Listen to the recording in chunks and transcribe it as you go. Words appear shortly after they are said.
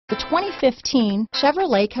The 2015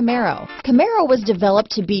 Chevrolet Camaro. Camaro was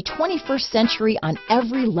developed to be 21st century on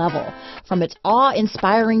every level, from its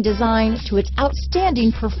awe-inspiring design to its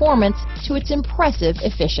outstanding performance to its impressive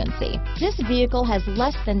efficiency. This vehicle has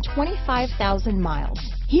less than 25,000 miles.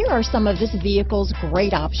 Here are some of this vehicle's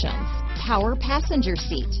great options: power passenger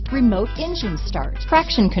seat, remote engine start,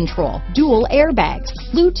 traction control, dual airbags,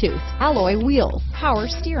 Bluetooth, alloy wheels, power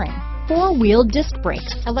steering, four-wheel disc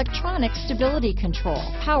brakes, electronic stability control,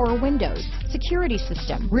 power windows, security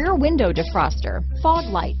system, rear window defroster, fog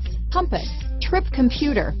lights, compass, trip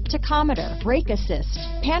computer, tachometer, brake assist,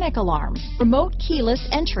 panic alarm, remote keyless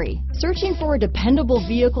entry. Searching for a dependable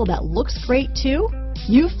vehicle that looks great too?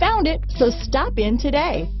 You found it, so stop in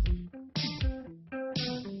today.